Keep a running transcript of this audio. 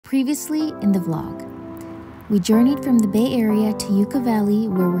Previously in the vlog, we journeyed from the Bay Area to Yucca Valley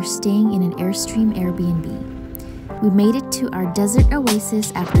where we're staying in an Airstream Airbnb. We made it to our desert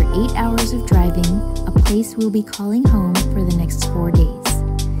oasis after 8 hours of driving, a place we'll be calling home for the next 4 days.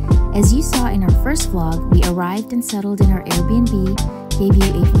 As you saw in our first vlog, we arrived and settled in our Airbnb, gave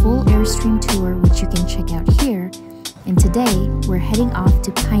you a full Airstream tour which you can check out here, and today we're heading off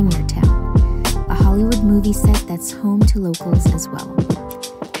to Pioneertown, a Hollywood movie set that's home to locals as well.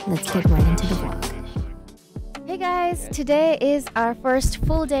 Let's get right into the vlog. Hey guys, today is our first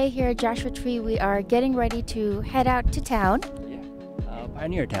full day here at Joshua Tree. We are getting ready to head out to town.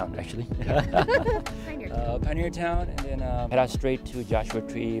 Pioneertown, actually. Pioneertown, and then head out straight to Joshua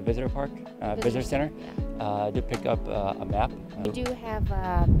Tree Visitor Park, Visitor Center. To pick up a map. We do have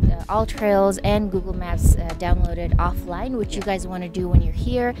all trails and Google Maps downloaded offline, which you guys want to do when you're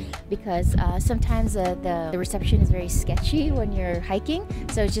here, because sometimes the reception is very sketchy when you're hiking.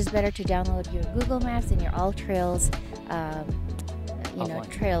 So it's just better to download your Google Maps and your all trails,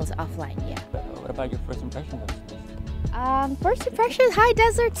 trails offline. Yeah. What about your first impressions of this? First impressions, high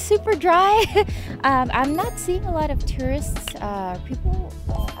desert, super dry. I'm not seeing a lot of tourists, people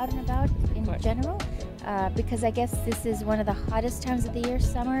out and about in general, because I guess this is one of the hottest times of the year,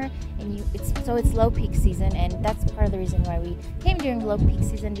 summer, and it's low peak season, and that's part of the reason why we came during low peak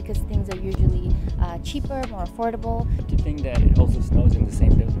season, because things are usually cheaper, more affordable. To think that it also snows in the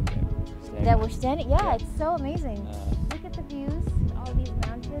same desert that we're standing, yeah, it's so amazing. Look at the views. All these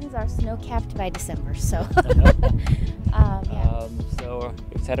mountains are snow-capped by December, so. So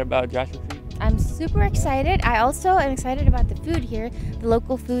excited about Joshua Tree? I'm super excited. I also am excited about the food here, the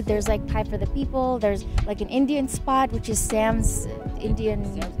local food. There's like pie for the people. There's like an Indian spot, which is Sam's Indian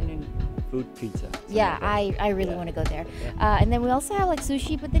food pizza. Yeah, like I really want to go there. And then we also have like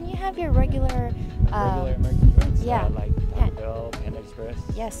sushi, but then you have your regular American drinks, like Taco Bell, Panda Express.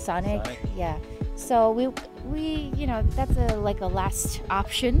 Yes, Sonic. Yeah. So we that's like a last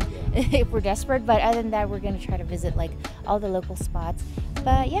option if we're desperate. But other than that, we're gonna try to visit like all the local spots.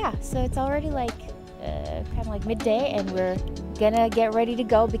 But yeah, so it's already like kind of like midday, and we're gonna get ready to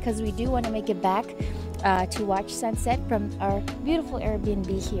go because we do want to make it back to watch sunset from our beautiful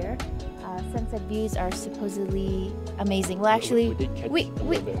Airbnb here. Sunset views are supposedly amazing. Well, actually,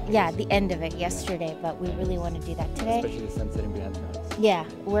 the end of it yesterday, but we really want to do that today. Especially the sunset in behind the house. Yeah,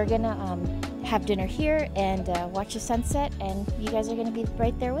 we're gonna have dinner here and watch the sunset, and you guys are gonna be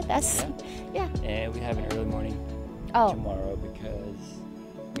right there with us. Yeah. And we have an early morning tomorrow because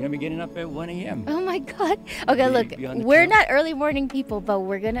we're gonna be getting up at 1 a.m. Oh my God. Okay, look, we're not early morning people, but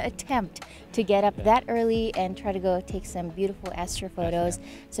we're gonna attempt to get up that early and try to go take some beautiful astro photos.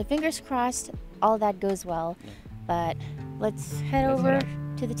 So fingers crossed, all that goes well. But let's head over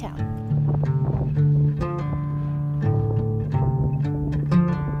to the town.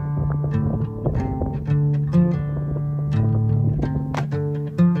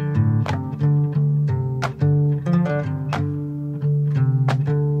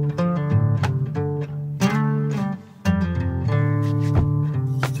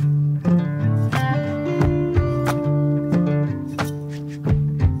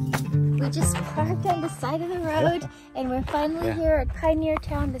 Side of the road, and we're finally here at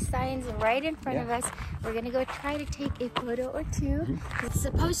Pioneertown. The sign's right in front of us. We're gonna go try to take a photo or two. It's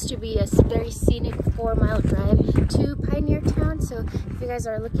supposed to be a very scenic 4-mile drive to Pioneertown, so if you guys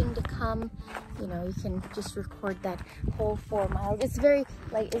are looking to come, you can just record that whole 4 miles. It's very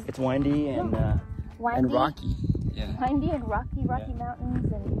it's windy and rocky. Yeah. Windy and rocky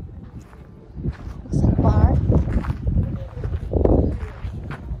mountains, and looks like a bar.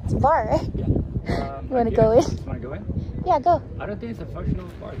 It's a bar, right? Yeah. You want to go in? You want to go in? Yeah, go. I don't think it's a functional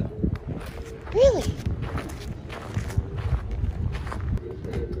bar though. Really?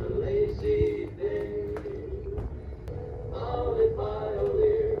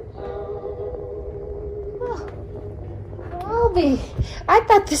 I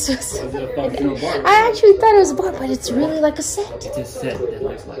thought this was a functional bar. I actually thought it was a bar, but it's really like a set. It's a set that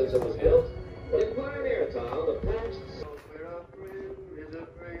looks like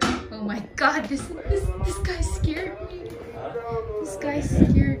Oh my God, this guy scared me. This guy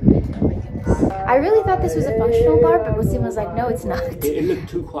scared me. Oh my goodness. I really thought this was a functional bar, but Waseem was like, no, it's not. It looked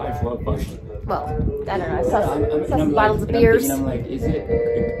too quiet for a function. Well, I don't know. I saw some bottles of beers. I'm like, could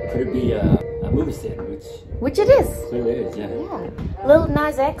it be a movie set? Which it is. Clearly it is, yeah. Lil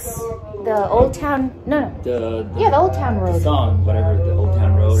Nas X, the Old Town, the Old Town Road. The song, whatever, the Old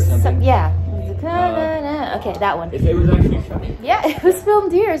Town Road or something. Okay, that one. It was actually shot. Yeah, it was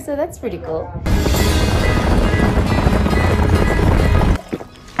filmed here, so that's pretty cool.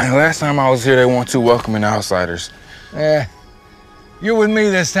 Last time I was here, they weren't too welcoming to outsiders. You're with me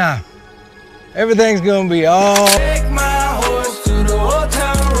this time. Everything's gonna be all. Take my horse to the old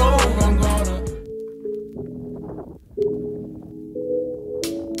town road. I'm gonna.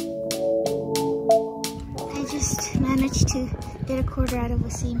 I just managed to get a quarter out of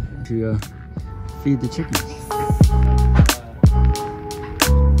Waseem. To feed the chickens.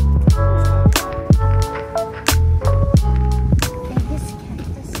 Biggest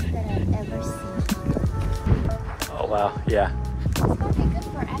cactus that I've ever seen. Oh wow, yeah. It's not good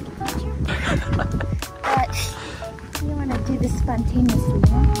for agriculture, but you want to do this spontaneously, you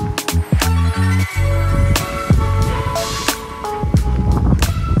know?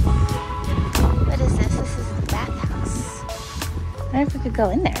 What is this? This is the bathhouse. I wonder if we could go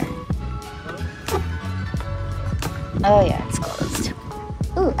in there. Oh yeah, it's closed.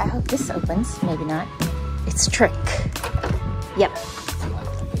 Ooh, I hope this opens. Maybe not. It's trick. Yep.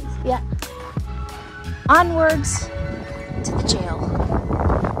 Yeah. Onwards to the jail,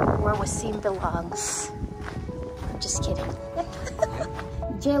 where Waseem belongs. I'm just kidding.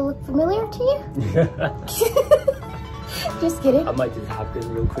 Jail look familiar to you? Just kidding. I might just hop in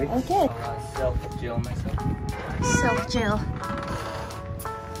real quick. Okay. Self-jail myself. Self-jail.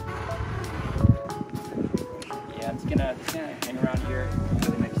 Yeah, I'm just gonna hang around here for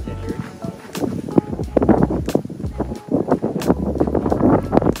the next 10 years.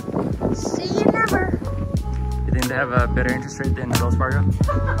 See you never. You think they have a better interest rate than Wells Fargo?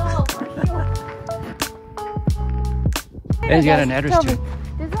 Hey, you got an Airstream.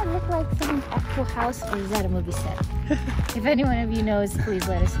 Does that look like someone's actual house, or is that a movie set? If any one of you knows, please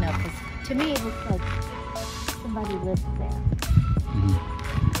let us know. Because to me, it looks like somebody lived there.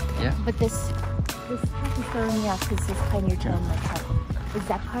 Yeah. But this house is throwing me off because this Pioneertown motel. Is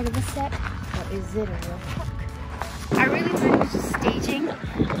that part of the set, or is it a real park? I really thought it was just staging,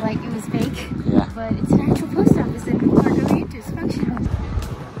 like it was fake. Yeah. But it's an actual post office and people are going into it. It's functional.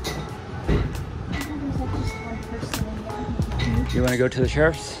 You want to go to the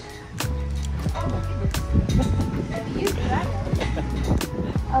sheriff's?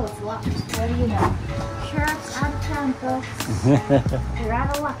 Oh, it's locked. What do you know? Sheriff's out of town, folks. You're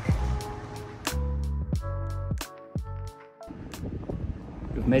out of luck.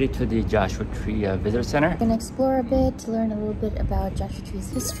 We've made it to the Joshua Tree Visitor Center. We're gonna explore a bit, learn a little bit about Joshua Tree's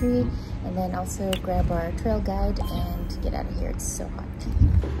history, and then also grab our trail guide and get out of here. It's so hot.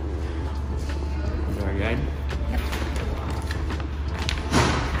 Is our guide? Yep.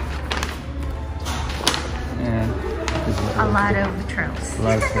 And A lot of trails. a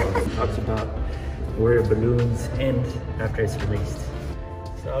lot of trails. It talks about where balloons end after it's released.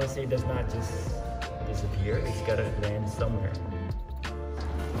 So obviously it does not just disappear, it's gotta land somewhere.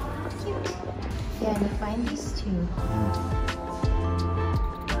 Cute. Yeah, and you find these too.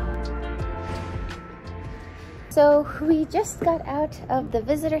 So we just got out of the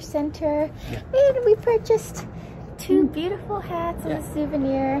visitor center and we purchased 2 beautiful hats and a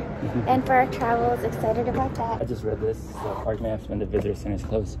souvenir. And for our travels, excited about I that. just read this, park maps when the visitor center is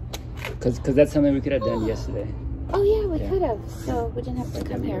closed. Cause that's something we could have done yesterday. Oh yeah, we could have. So we didn't have to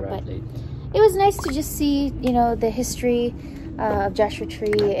come here, but late. it was nice to just see, you know, the history of Joshua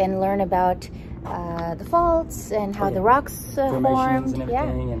Tree and learn about the faults and how the rocks Formations formed. and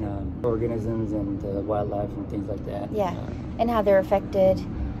everything, and organisms and wildlife and things like that. Yeah, and how they're affected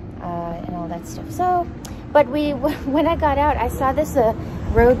and all that stuff. So, but when I got out, I saw this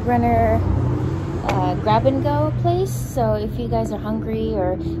Roadrunner grab and go place. So if you guys are hungry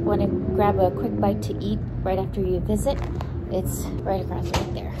or want to grab a quick bite to eat right after you visit, it's right across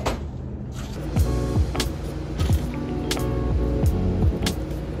right there.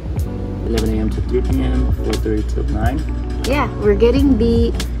 A.m. to 3 p.m., 4:30 till 9. Yeah, we're getting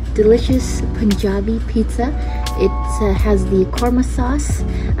the delicious Punjabi pizza. It has the korma sauce,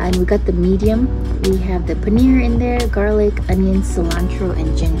 and we got the medium. We have the paneer in there, garlic, onion, cilantro,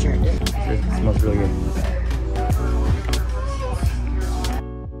 and ginger. It smells really good.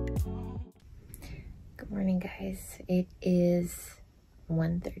 Good morning, guys. It is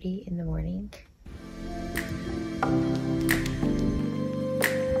 1:30 in the morning.